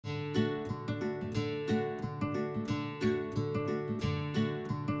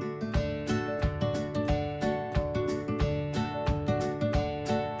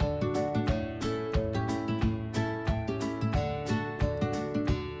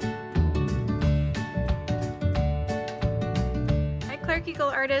Clark Eagle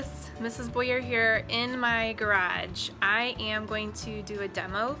Artists, Mrs. Boyer here in my garage. I am going to do a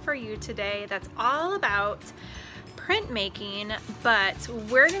demo for you today that's all about printmaking, but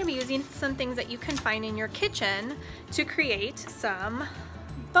we're going to be using some things that you can find in your kitchen to create some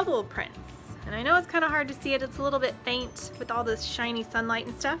bubble prints. And I know it's kind of hard to see it, it's a little bit faint with all this shiny sunlight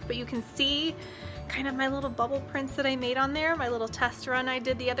and stuff, but you can see kind of my little bubble prints that I made on there, my little test run I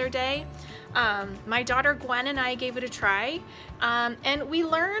did the other day. My daughter Gwen and I gave it a try, and we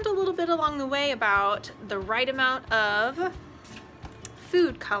learned a little bit along the way about the right amount of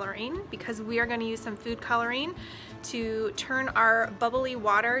food coloring, because we are going to use some food coloring to turn our bubbly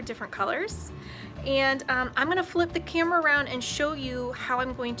water different colors. And I'm going to flip the camera around and show you how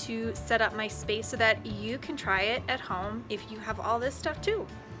I'm going to set up my space so that you can try it at home if you have all this stuff too.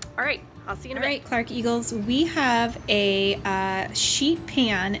 All right, I'll see you in a minute. All right, Clark Eagles, we have a sheet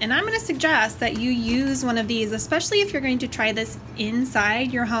pan, and I'm going to suggest that you use one of these, especially if you're going to try this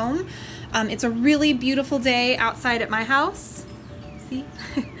inside your home. It's a really beautiful day outside at my house. See?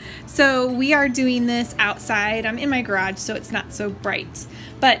 So we are doing this outside. I'm in my garage, so it's not so bright.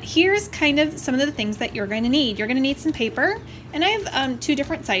 But here's kind of some of the things that you're going to need. You're going to need some paper, and I have two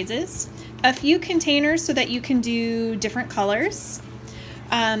different sizes. A few containers so that you can do different colors.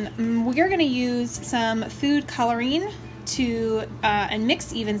 We're going to use some food coloring to and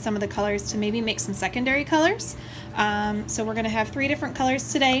mix even some of the colors to maybe make some secondary colors. So we're going to have 3 different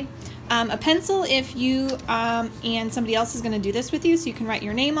colors today. A pencil if you and somebody else is going to do this with you, so you can write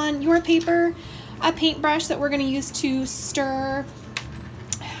your name on your paper. A paintbrush that we're going to use to stir.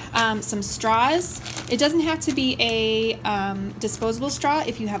 Some straws. It doesn't have to be a disposable straw.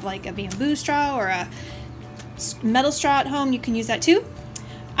 If you have like a bamboo straw or a metal straw at home, you can use that too.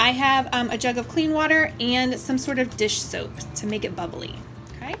 I have a jug of clean water and some sort of dish soap to make it bubbly.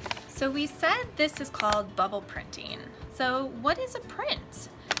 Okay. So we said this is called bubble printing. So what is a print?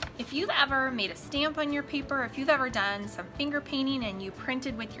 If you've ever made a stamp on your paper, if you've ever done some finger painting and you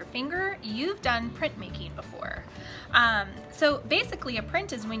printed with your finger, you've done printmaking before. So basically a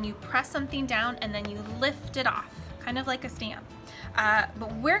print is when you press something down and then you lift it off, kind of like a stamp.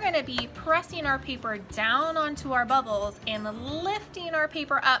 But we're going to be pressing our paper down onto our bubbles and lifting our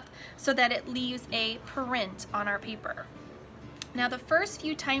paper up so that it leaves a print on our paper. Now the first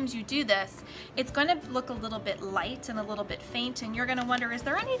few times you do this, it's going to look a little bit light and a little bit faint, and you're going to wonder, is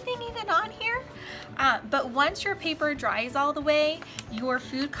there anything even on here? But once your paper dries all the way, your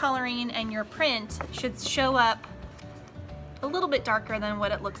food coloring and your print should show up a little bit darker than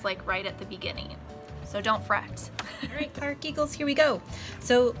what it looks like right at the beginning. So don't fret. All right, Clark Eagles, here we go.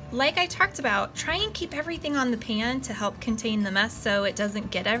 So like I talked about, try and keep everything on the pan to help contain the mess so it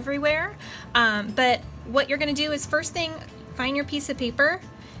doesn't get everywhere. But what you're going to do is, first thing, find your piece of paper,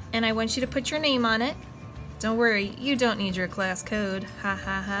 and I want you to put your name on it. Don't worry, you don't need your class code, ha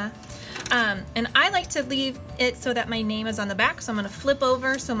ha ha. And I like to leave it so that my name is on the back, so I'm going to flip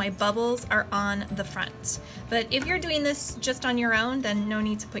over so my bubbles are on the front. But if you're doing this just on your own, then no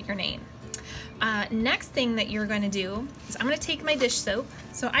need to put your name. Next thing that you're going to do is I'm going to take my dish soap.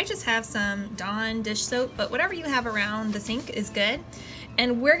 So I just have some Dawn dish soap, but whatever you have around the sink is good.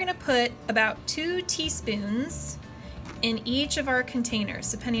 And we're going to put about 2 teaspoons in each of our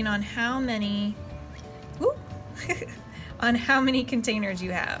containers, depending on how many, on how many containers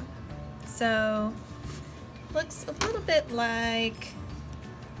you have. So looks a little bit like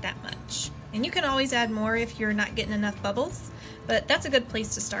that much. And you can always add more if you're not getting enough bubbles, but that's a good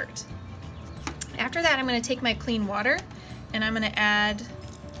place to start. After that, I'm going to take my clean water and I'm going to add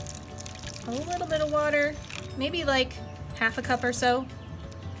a little bit of water, maybe like half a cup or so.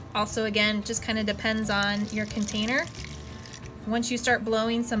 Also, again, just kind of depends on your container. Once you start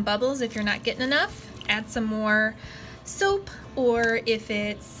blowing some bubbles, if you're not getting enough, add some more soap, or if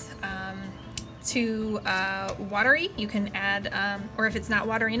it's too watery, you can add, or if it's not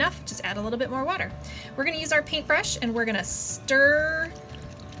watery enough, just add a little bit more water. We're going to use our paintbrush and we're going to stir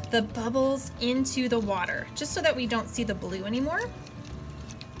the bubbles into the water, just so that we don't see the blue anymore.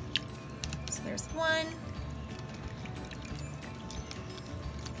 So there's 1,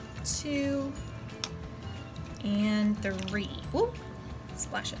 2, and 3. Ooh,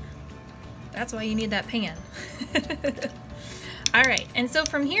 splashing. That's why you need that pan. All right, and so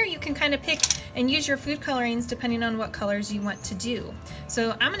from here you can kind of pick and use your food colorings depending on what colors you want to do.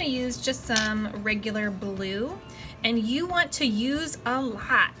 So I'm going to use just some regular blue, and you want to use a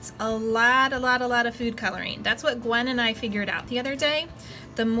lot of food coloring. That's what Gwen and I figured out the other day.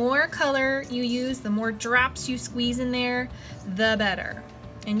 The more color you use, the more drops you squeeze in there, the better.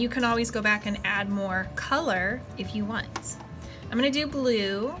 And you can always go back and add more color if you want. I'm going to do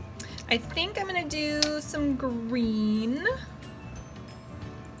blue. I think I'm going to do some green.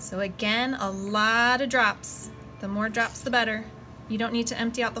 So again, a lot of drops. The more drops, the better. You don't need to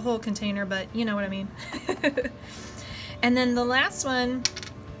empty out the whole container, but you know what I mean. And then the last one,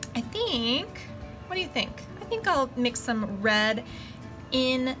 I think, what do you think? I think I'll mix some red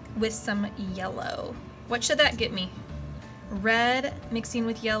in with some yellow. What should that get me? Red mixing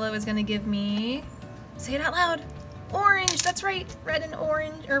with yellow is gonna give me, say it out loud, orange. That's right, red and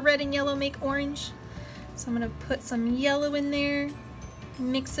orange, or red and yellow make orange. So I'm gonna put some yellow in there,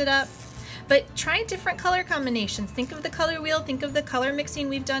 mix it up. But try different color combinations. Think of the color wheel, think of the color mixing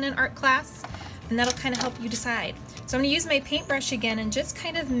we've done in art class, and that'll kind of help you decide. So I'm gonna use my paintbrush again and just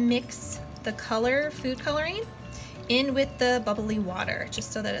kind of mix the color, food coloring, in with the bubbly water,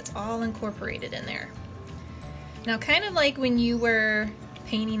 just so that it's all incorporated in there. Now, kind of like when you were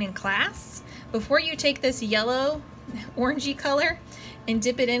painting in class, before you take this yellow, orangey color and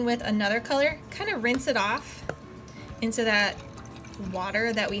dip it in with another color, kind of rinse it off into that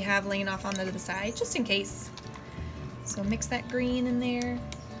water that we have laying off on the side, just in case. So mix that green in there.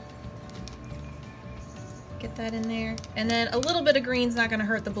 Get that in there. And then a little bit of green's not gonna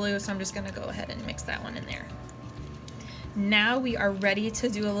hurt the blue, so I'm just gonna go ahead and mix that one in there. Now we are ready to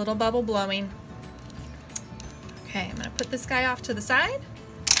do a little bubble blowing. Okay, I'm gonna put this guy off to the side.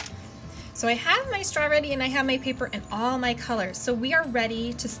 So I have my straw ready and I have my paper and all my colors. So we are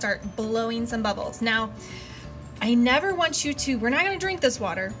ready to start blowing some bubbles. Now, I never want you to, we're not gonna drink this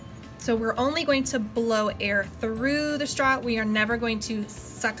water. So we're only going to blow air through the straw. We are never going to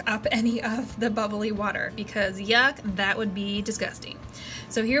suck up any of the bubbly water because yuck, that would be disgusting.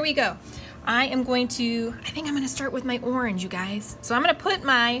 So here we go. I think I'm gonna start with my orange, you guys. So I'm gonna put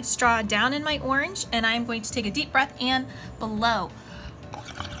my straw down in my orange and I'm going to take a deep breath and blow.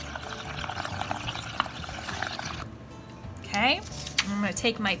 Okay, I'm gonna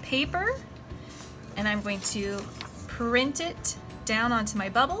take my paper and I'm going to print it down onto my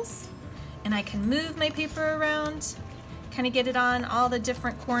bubbles, and I can move my paper around, kind of get it on all the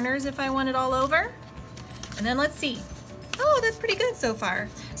different corners if I want it all over. And then let's see. Oh, that's pretty good so far.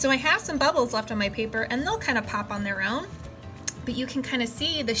 So I have some bubbles left on my paper and they'll kind of pop on their own, but you can kind of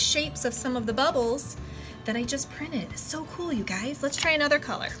see the shapes of some of the bubbles that I just printed. It's so cool, you guys. Let's try another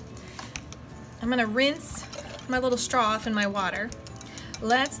color. I'm gonna rinse my little straw off in my water.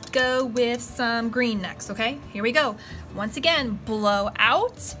 Let's go with some green next, okay? Here we go. Once again, blow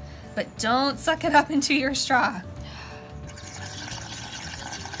out, but don't suck it up into your straw.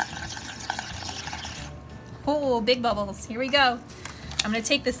 Oh, big bubbles. Here we go. I'm gonna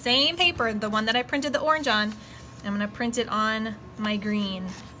take the same paper, the one that I printed the orange on, I'm gonna print it on my green.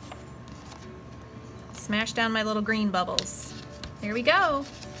 Smash down my little green bubbles. Here we go.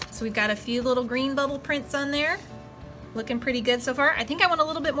 So we've got a few little green bubble prints on there. Looking pretty good so far. I think I want a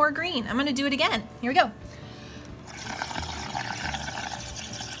little bit more green. I'm gonna do it again. Here we go.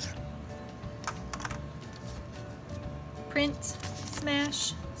 Print,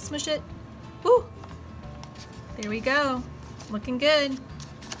 smash, smush it. Woo! There we go. Looking good.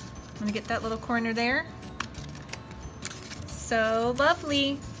 I'm gonna get that little corner there. So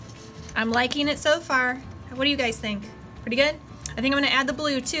lovely. I'm liking it so far. What do you guys think? Pretty good? I think I'm gonna add the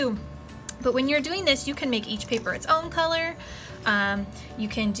blue too. But when you're doing this, you can make each paper its own color. You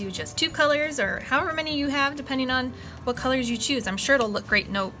can do just 2 colors or however many you have, depending on what colors you choose. I'm sure it'll look great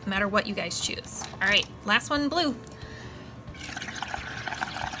no matter what you guys choose. All right, last one, blue.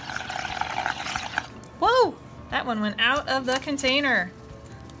 Whoa, that one went out of the container.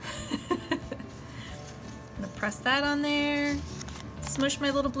 I'm gonna press that on there. Smush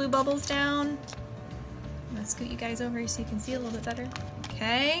my little blue bubbles down. I'm gonna scoot you guys over so you can see a little bit better.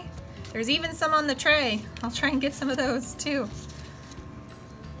 Okay. There's even some on the tray. I'll try and get some of those too.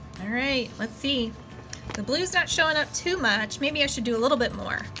 All right, let's see. The blue's not showing up too much. Maybe I should do a little bit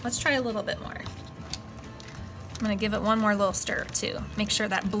more. Let's try a little bit more. I'm gonna give it one more little stir too. Make sure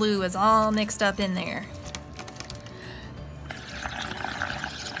that blue is all mixed up in there.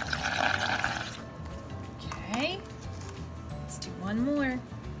 Okay, let's do one more.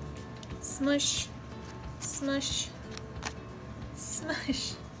 Smush, smush,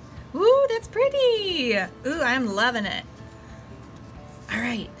 smush. Ooh, that's pretty. Ooh, I'm loving it. All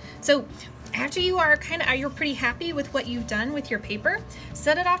right, so after you're pretty happy with what you've done with your paper,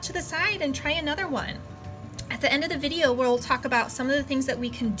 set it off to the side and try another one. At the end of the video, we'll talk about some of the things that we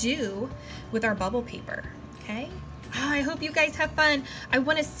can do with our bubble paper, okay? Oh, I hope you guys have fun. I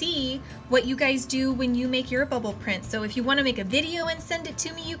wanna see what you guys do when you make your bubble print. So if you wanna make a video and send it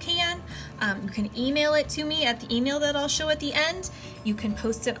to me, you can. You can email it to me at the email that I'll show at the end. You can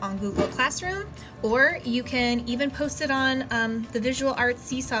post it on Google Classroom, or you can even post it on the Visual Arts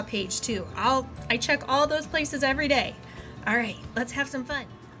Seesaw page too. I check all those places every day. All right, let's have some fun.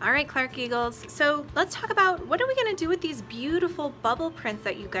 All right, Clark Eagles, so let's talk about what are we gonna do with these beautiful bubble prints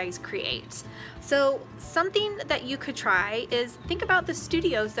that you guys create. So something that you could try is think about the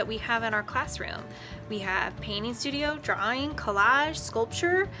studios that we have in our classroom. We have painting studio, drawing, collage,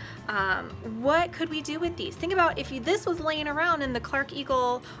 sculpture. What could we do with these? Think about if this was laying around in the Clark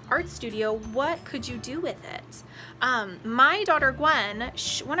Eagle Art Studio, what could you do with it? My daughter Gwen,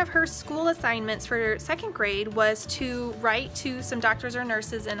 one of her school assignments for 2nd grade was to write to some doctors or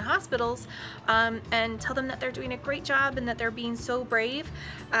nurses in hospitals and tell them that they're doing a great job and that they're being so brave.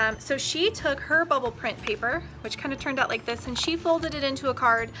 So she took her bubble print paper, which kind of turned out like this, and she folded it into a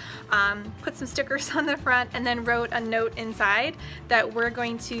card, put some stickers on the front, and then wrote a note inside that we're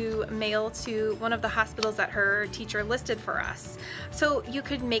going to mail to one of the hospitals that her teacher listed for us. So you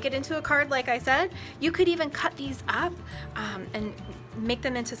could make it into a card, like I said. You could even cut these up and make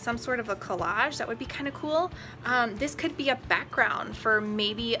them into some sort of a collage. That would be kind of cool. This could be a background for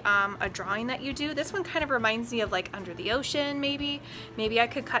maybe a drawing that you do. This one kind of reminds me of like Under the Ocean, maybe. Maybe I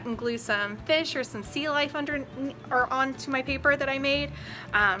could cut and glue some fish or some sea life under or onto my paper that I made.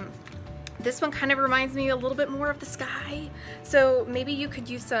 This one kind of reminds me a little bit more of the sky. So maybe you could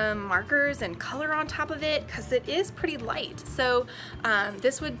use some markers and color on top of it because it is pretty light. So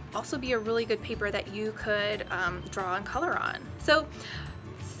this would also be a really good paper that you could draw and color on. So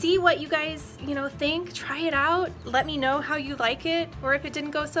see what you guys, think, try it out. Let me know how you like it, or if it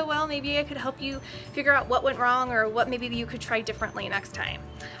didn't go so well, maybe I could help you figure out what went wrong or what maybe you could try differently next time.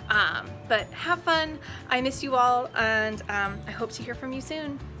 But have fun. I miss you all, and I hope to hear from you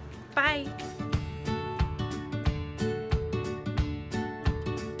soon. Bye.